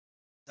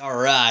All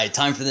right,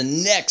 time for the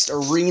next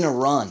arena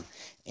run.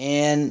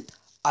 And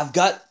I've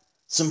got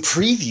some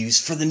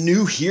previews for the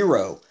new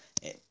hero.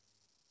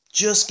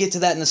 Just get to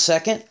that in a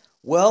second.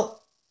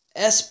 Well,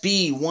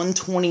 SB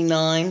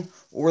 129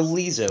 or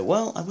Lizo.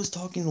 Well, I was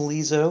talking to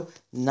Lizo,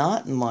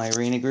 not in my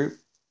arena group.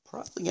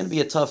 Probably going to be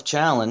a tough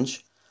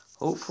challenge.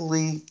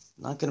 Hopefully,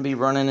 not going to be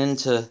running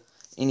into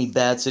any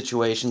bad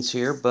situations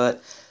here,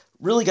 but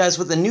really, guys,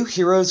 what the new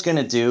hero is going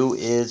to do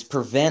is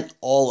prevent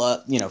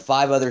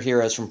five other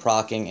heroes from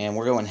proccing, and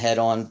we're going head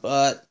on,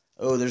 but,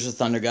 oh, there's a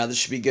Thunder God. This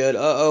should be good.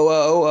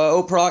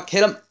 Proc,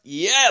 hit him.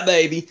 Yeah,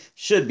 baby.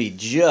 Should be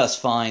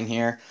just fine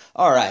here.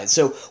 All right,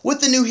 so what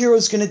the new hero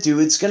is going to do,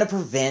 it's going to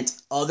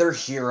prevent other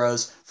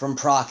heroes from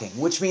proccing,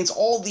 which means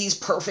all these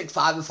perfect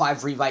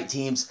 5-5 Revite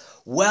teams,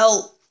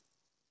 well,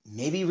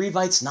 maybe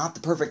Revite's not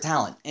the perfect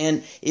talent,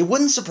 and it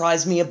wouldn't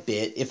surprise me a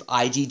bit if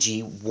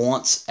IGG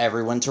wants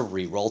everyone to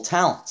reroll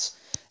talents.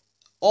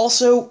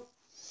 Also,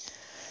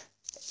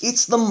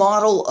 it's the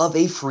model of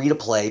a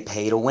free-to-play,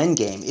 pay-to-win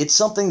game. It's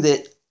something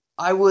that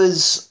I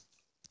was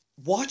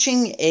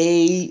watching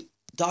a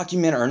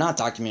documentary, or not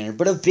documentary,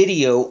 but a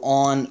video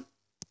on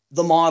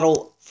the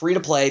model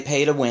free-to-play,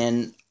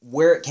 pay-to-win,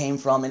 where it came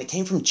from, and it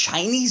came from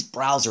Chinese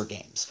browser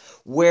games,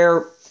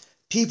 where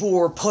people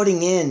were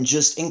putting in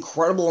just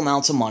incredible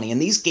amounts of money,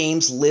 and these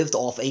games lived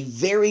off a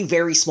very,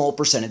 very small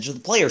percentage of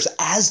the players,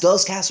 as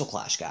does Castle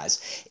Clash,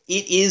 guys.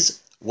 It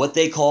is what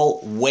they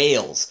call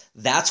whales.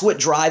 That's what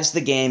drives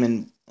the game,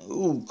 and,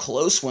 ooh,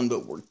 close one,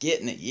 but we're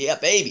getting it. Yeah,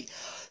 baby.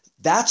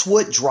 That's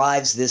what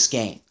drives this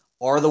game,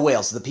 are the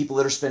whales, the people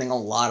that are spending a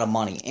lot of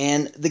money,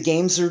 and the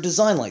games are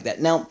designed like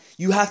that. Now,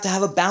 you have to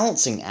have a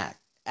balancing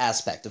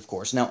aspect, of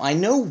course. Now, I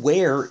know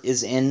Where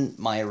is in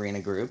my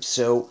arena group,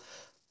 so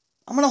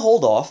I'm going to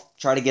hold off,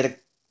 try to get a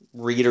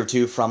read or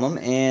two from him,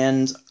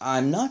 and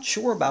I'm not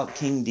sure about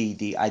King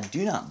DD. I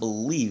do not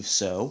believe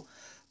so,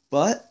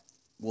 but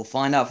we'll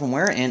find out from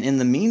Where, and in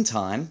the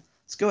meantime,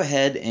 let's go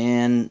ahead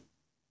and...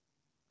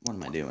 what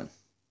am I doing?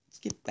 Let's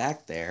get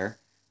back there.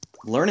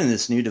 I'm learning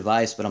this new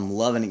device, but I'm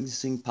loving it. You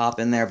can pop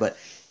in there, but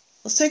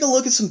let's take a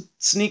look at some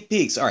sneak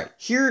peeks. All right,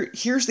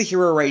 here's the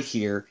hero right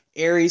here,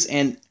 Aries,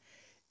 and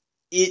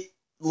it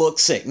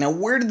looks sick. Now,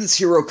 where did this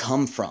hero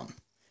come from?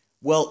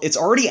 Well, it's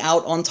already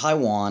out on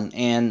Taiwan,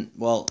 and,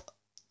 well,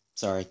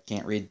 sorry,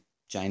 can't read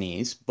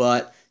Chinese,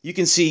 but you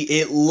can see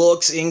it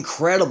looks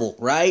incredible,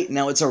 right?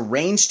 Now, it's a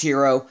ranged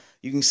hero.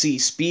 You can see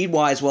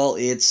speed-wise, well,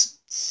 it's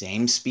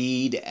same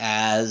speed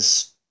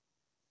as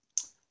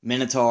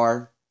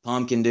Minotaur,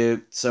 Pumpkin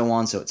Duke, so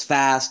on. So it's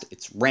fast,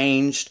 it's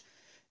ranged,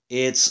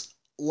 it's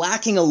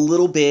lacking a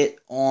little bit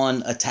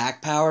on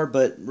attack power,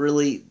 but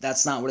really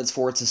that's not what it's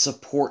for. It's a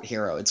support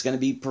hero. It's going to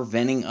be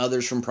preventing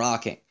others from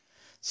proccing.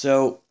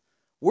 So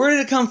where did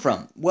it come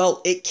from?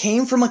 Well, it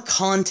came from a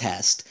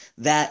contest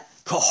that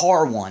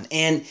Kahar won.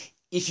 And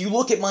if you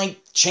look at my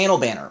channel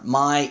banner,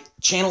 my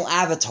channel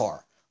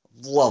avatar,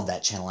 love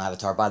that channel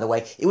avatar, by the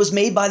way. It was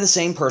made by the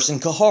same person,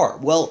 Kahar.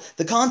 Well,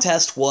 the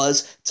contest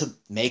was to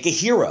make a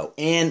hero,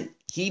 and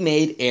he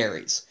made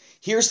Aries.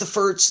 Here's the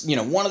first,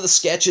 one of the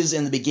sketches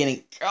in the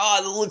beginning.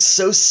 God, it looks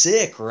so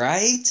sick,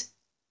 right?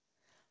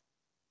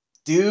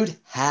 Dude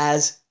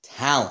has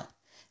talent.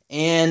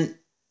 And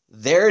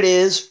there it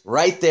is,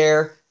 right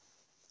there.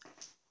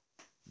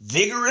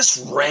 Vigorous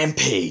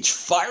Rampage.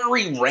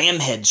 Fiery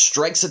Ramhead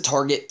strikes a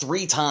target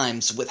 3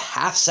 times with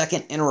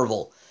half-second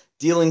interval,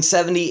 dealing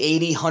 70,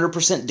 80,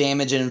 100%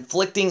 damage and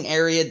inflicting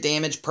area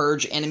damage,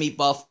 purge, enemy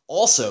buff.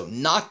 Also,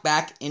 knock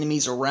back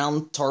enemies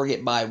around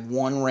target by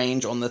 1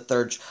 range on the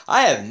third.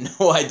 I have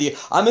no idea.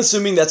 I'm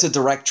assuming that's a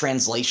direct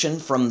translation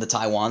from the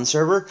Taiwan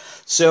server.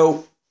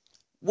 So,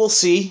 we'll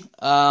see.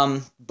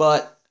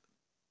 But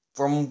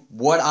from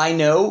what I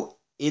know,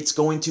 it's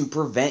going to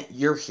prevent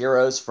your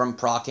heroes from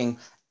proccing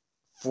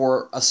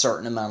for a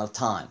certain amount of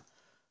time.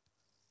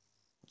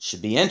 It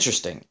should be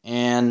interesting.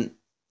 And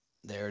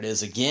there it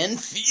is again.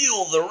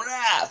 Feel the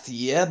wrath.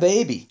 Yeah,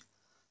 baby.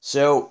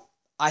 So,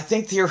 I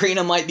think the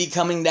arena might be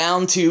coming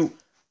down to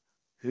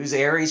whose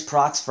Aries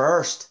procs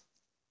first.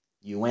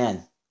 You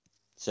win.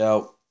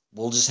 So,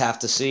 we'll just have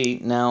to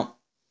see. Now,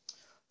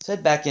 let's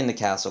head back into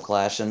Castle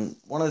Clash. And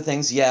one of the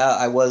things, yeah,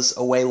 I was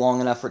away long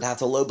enough for it to have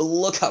to load, but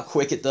look how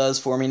quick it does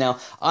for me now.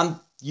 I'm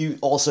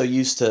also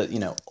used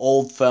to,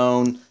 old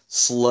phone,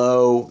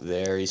 slow,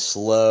 very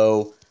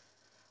slow.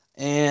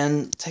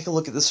 And take a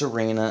look at this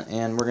arena,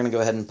 and we're going to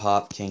go ahead and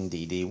pop King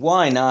DD.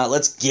 Why not?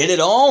 Let's get it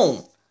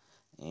on!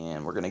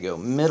 And we're going to go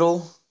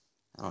middle.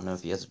 I don't know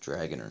if he has a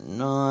dragon or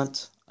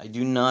not. I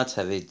do not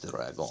have a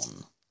dragon.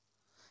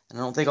 And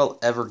I don't think I'll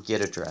ever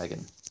get a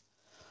dragon.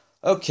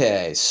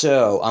 Okay,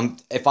 so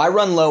if I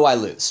run low, I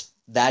lose.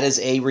 That is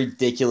a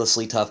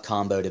ridiculously tough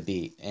combo to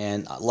beat.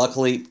 And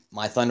luckily,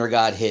 my Thunder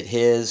God hit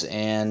his,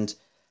 and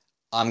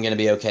I'm going to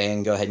be okay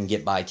and go ahead and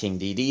get by King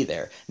DD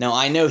there. Now,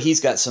 I know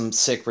he's got some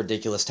sick,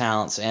 ridiculous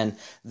talents, and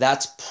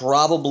that's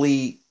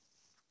probably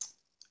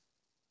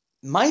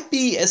might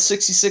be a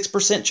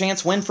 66%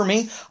 chance win for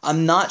me.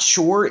 I'm not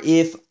sure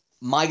if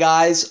my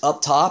guys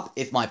up top,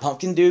 if my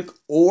Pumpkin Duke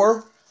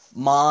or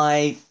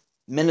my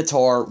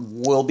Minotaur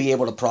will be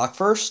able to proc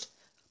first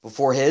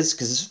before his,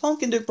 because his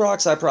Pumpkin Duke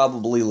procs I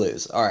probably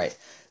lose. Alright,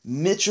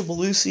 Mitchell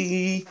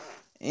Belusi,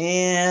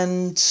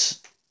 and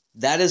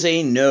that is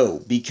a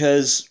no,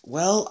 because,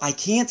 well, I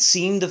can't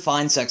seem to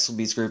find Sexual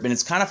Beast Group, and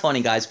it's kind of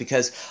funny, guys,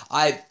 because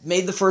I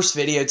made the first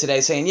video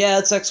today saying, yeah,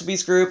 it's Sexual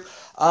Beast Group.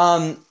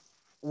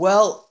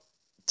 Well,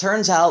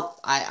 turns out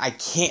I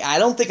can't, I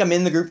don't think I'm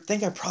in the group. I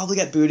think I probably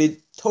got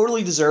booted,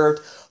 totally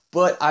deserved,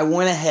 but I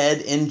went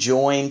ahead and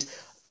joined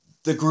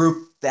the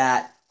group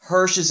that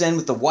Hirsch is in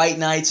with the White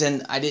Knights,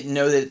 and I didn't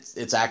know that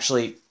it's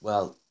actually,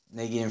 well,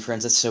 Nagin and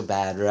Friends, that's so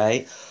bad,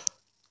 right?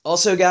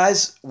 Also,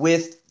 guys,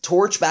 with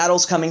Torch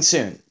battles coming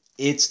soon,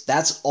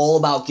 that's all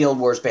about Guild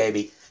Wars,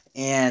 baby.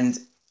 And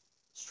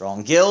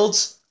strong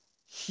guilds,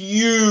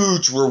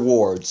 huge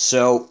rewards.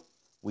 So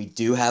we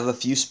do have a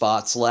few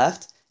spots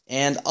left.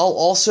 And I'll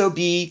also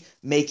be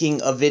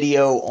making a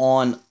video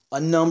on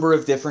a number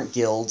of different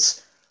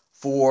guilds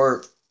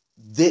for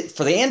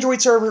the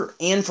Android server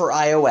and for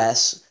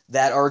iOS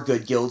that are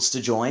good guilds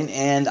to join.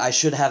 And I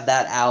should have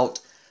that out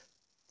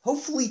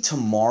hopefully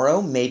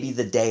tomorrow, maybe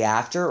the day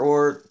after,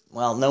 or,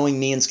 well, knowing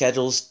me and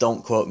schedules,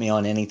 don't quote me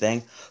on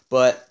anything.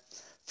 But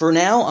for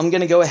now, I'm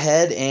going to go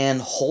ahead and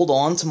hold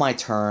on to my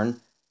turn,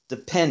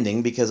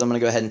 depending, because I'm going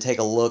to go ahead and take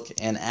a look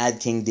and add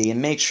King D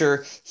and make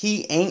sure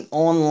he ain't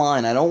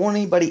online. I don't want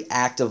anybody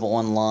active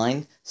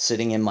online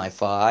sitting in my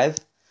 5,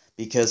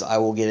 because I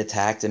will get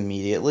attacked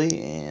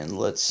immediately. And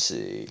let's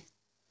see.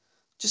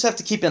 Just have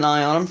to keep an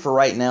eye on him. For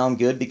right now, I'm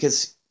good,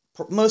 because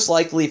most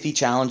likely if he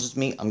challenges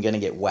me, I'm going to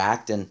get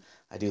whacked, and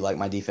I do like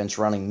my defense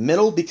running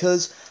middle,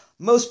 because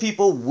most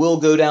people will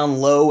go down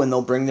low and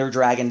they'll bring their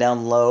dragon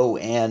down low,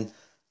 and,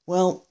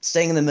 well,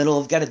 staying in the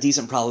middle, I've got a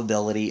decent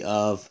probability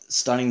of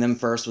stunning them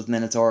first with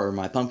Minotaur or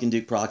my Pumpkin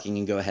Duke proccing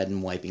and go ahead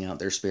and wiping out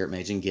their Spirit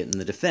Mage and getting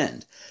the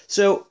defend.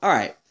 So,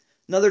 alright,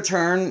 another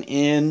turn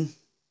in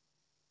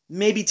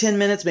maybe 10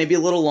 minutes, maybe a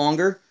little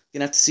longer.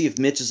 Gonna have to see if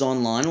Mitch is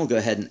online. We'll go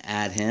ahead and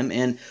add him.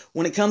 And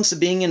when it comes to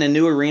being in a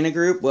new arena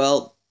group,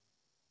 well,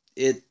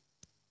 it's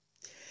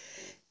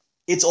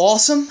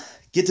awesome.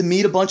 Get to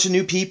meet a bunch of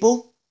new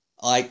people.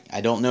 Like,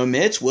 I don't know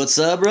Mitch. What's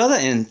up, brother?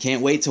 And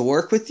can't wait to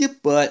work with you.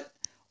 But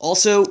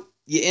also,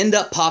 you end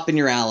up popping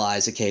your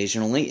allies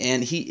occasionally.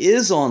 And he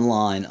is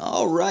online.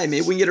 All right,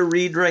 maybe we can get a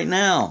read right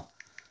now.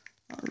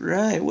 All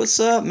right, what's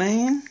up,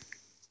 man?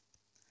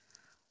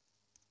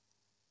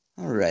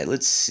 All right,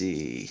 let's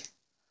see.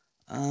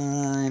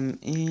 I'm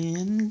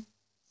in.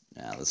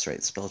 Now, that's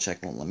right. Spell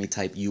check won't let me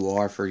type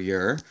UR for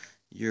your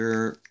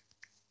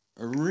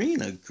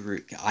arena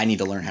group. I need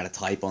to learn how to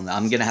type on that.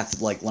 I'm gonna have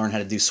to like learn how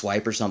to do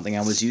swipe or something.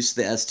 I was used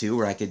to the S2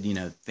 where I could,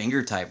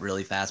 finger type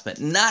really fast,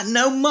 but not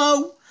no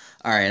mo.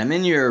 All right, I'm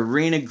in your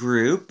arena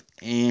group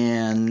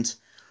and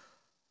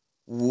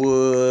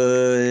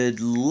would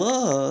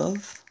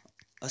love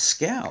a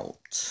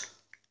scout.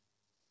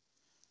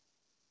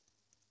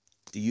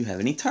 Do you have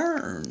any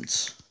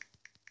turns?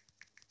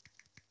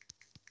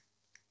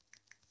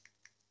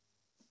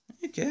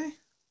 Okay.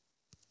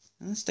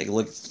 Let's take a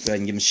look. Go ahead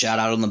and give him a shout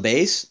out on the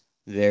base.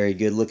 Very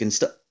good looking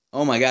stuff.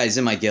 Oh my god, he's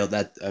in my guild.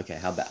 Okay,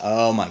 how bad?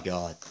 Oh my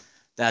god.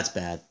 That's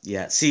bad.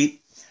 Yeah,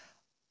 see,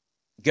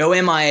 go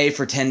MIA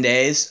for 10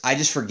 days. I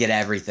just forget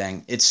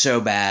everything. It's so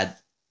bad.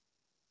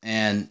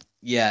 And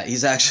yeah,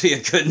 he's actually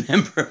a good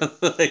member of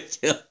the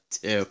guild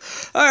too.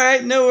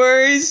 Alright, no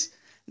worries.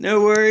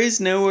 No worries,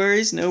 no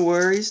worries, no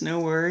worries, no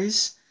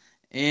worries.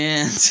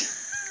 And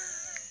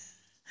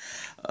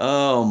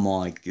oh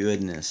my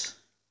goodness.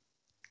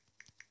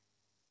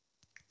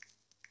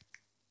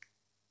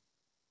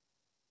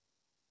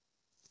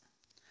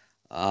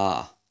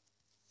 Ah.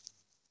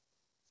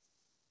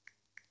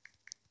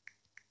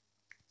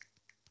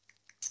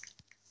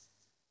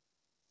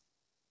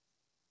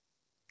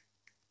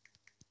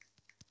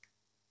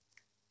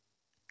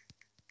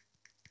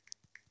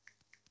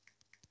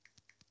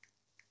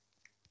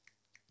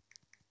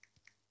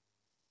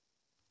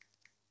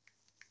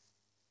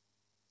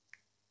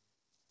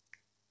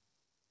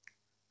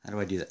 How do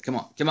I do that? Come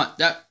on, come on.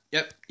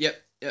 Yep.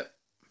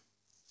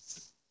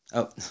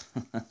 Oh.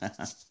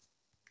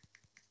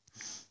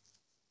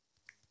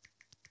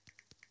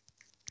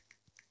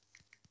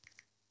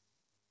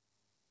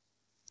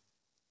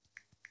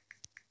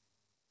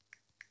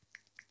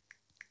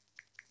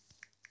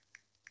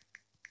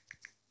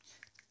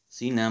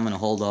 See, now I'm going to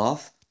hold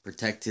off,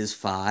 protect his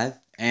 5.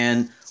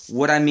 And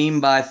what I mean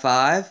by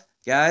 5,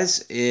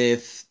 guys,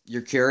 if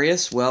you're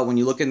curious, well, when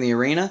you look in the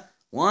arena,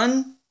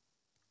 1,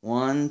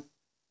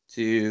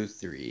 2,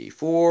 3,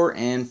 4,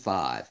 and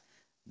 5.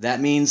 That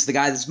means the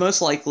guy that's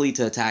most likely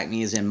to attack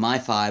me is in my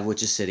 5,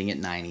 which is sitting at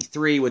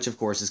 93, which of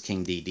course is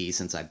King DD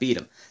since I beat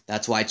him.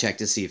 That's why I check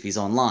to see if he's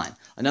online.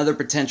 Another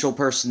potential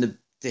person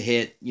to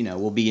hit,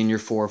 will be in your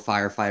 4,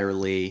 Firefighter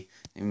Lee.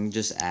 And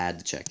just add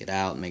to check it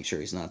out and make sure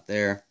he's not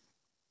there.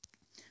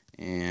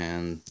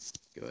 And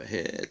go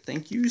ahead.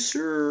 Thank you,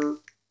 sir.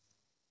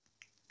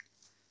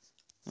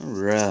 All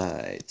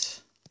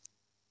right.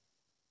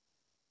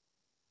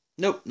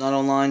 Nope, not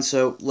online,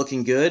 so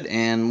looking good.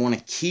 And want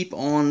to keep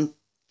on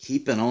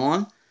keeping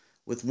on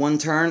with one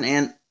turn.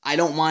 And I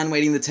don't mind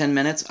waiting the 10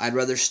 minutes. I'd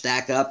rather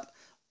stack up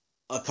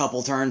a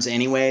couple turns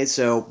anyway,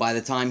 so by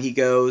the time he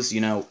goes,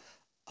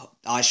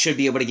 I should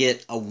be able to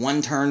get a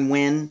one-turn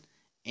win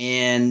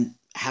and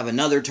have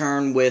another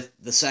turn with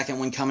the second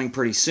one coming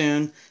pretty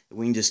soon.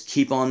 We can just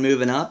keep on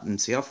moving up and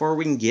see how far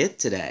we can get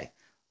today.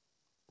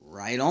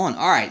 Right on.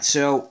 All right,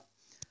 so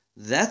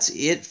that's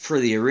it for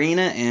the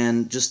arena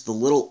and just the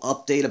little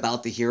update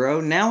about the hero.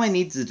 Now I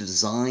need to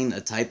design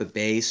a type of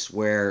base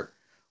where,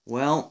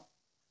 well,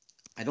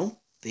 I don't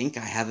think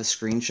I have a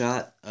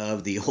screenshot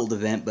of the old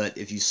event, but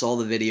if you saw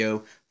the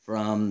video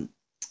from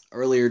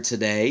earlier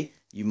today,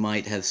 you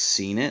might have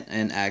seen it.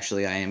 And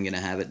actually, I am going to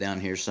have it down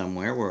here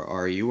somewhere. Where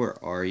are you?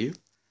 Where are you?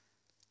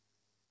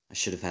 I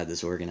should have had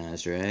this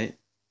organized, right?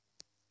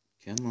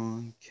 Come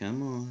on,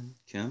 come on,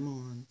 come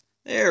on.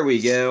 There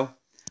we go.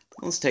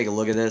 Let's take a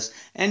look at this.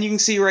 And you can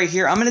see right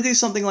here, I'm going to do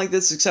something like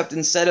this, except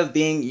instead of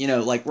being,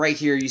 like right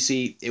here, you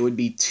see it would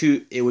be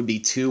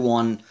two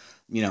on,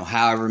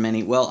 however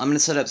many. Well, I'm going to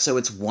set up so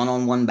it's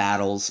one-on-one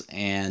battles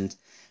and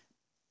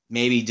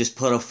maybe just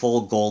put a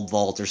full gold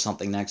vault or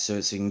something next to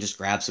it so you can just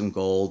grab some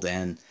gold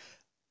and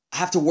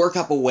have to work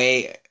up a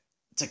way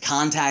to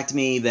contact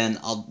me. Then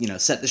I'll,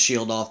 set the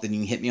shield off. Then you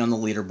can hit me on the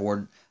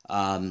leaderboard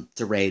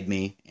to raid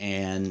me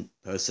and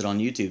post it on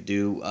YouTube.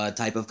 Do a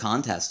type of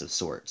contest of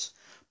sorts.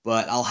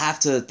 But I'll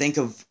have to think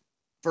of,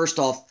 first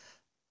off,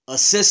 a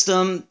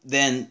system,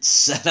 then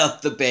set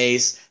up the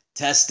base,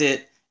 test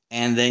it,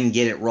 and then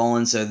get it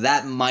rolling. So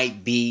that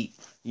might be,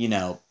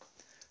 3-4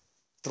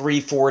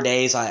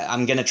 days.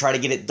 I'm going to try to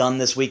get it done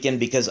this weekend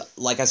because,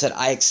 like I said,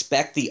 I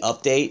expect the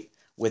update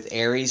with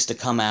Aries to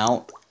come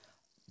out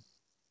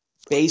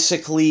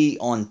basically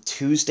on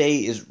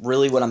Tuesday is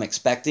really what I'm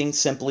expecting,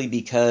 simply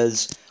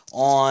because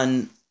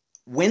on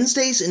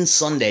Wednesdays and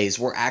Sundays,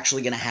 we're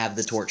actually going to have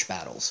the torch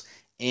battles.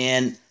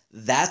 And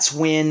that's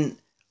when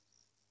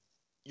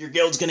your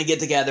guild's going to get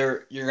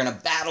together, you're going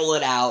to battle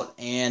it out,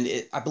 and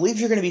I believe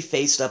you're going to be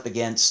faced up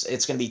against,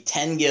 it's going to be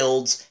 10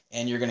 guilds,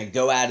 and you're going to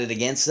go at it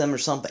against them or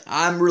something.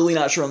 I'm really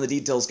not sure on the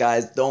details,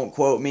 guys. Don't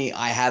quote me.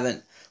 I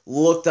haven't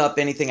looked up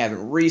anything. I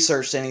haven't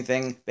researched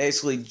anything.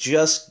 Basically,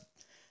 just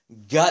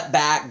got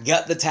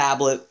the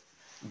tablet,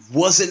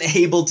 wasn't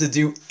able to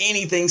do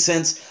anything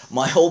since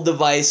my old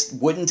device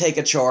wouldn't take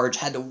a charge,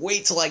 had to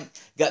wait till I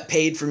got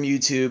paid from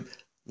YouTube,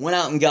 went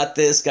out and got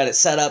this, got it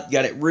set up,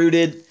 got it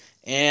rooted,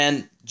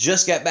 and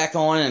just got back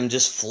on and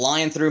just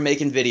flying through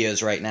making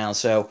videos right now.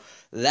 So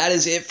that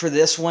is it for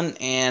this one,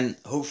 and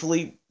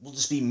hopefully we'll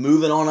just be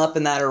moving on up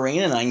in that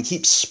arena and I can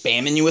keep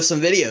spamming you with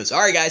some videos.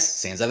 Alright guys,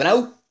 Sans 7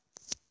 out.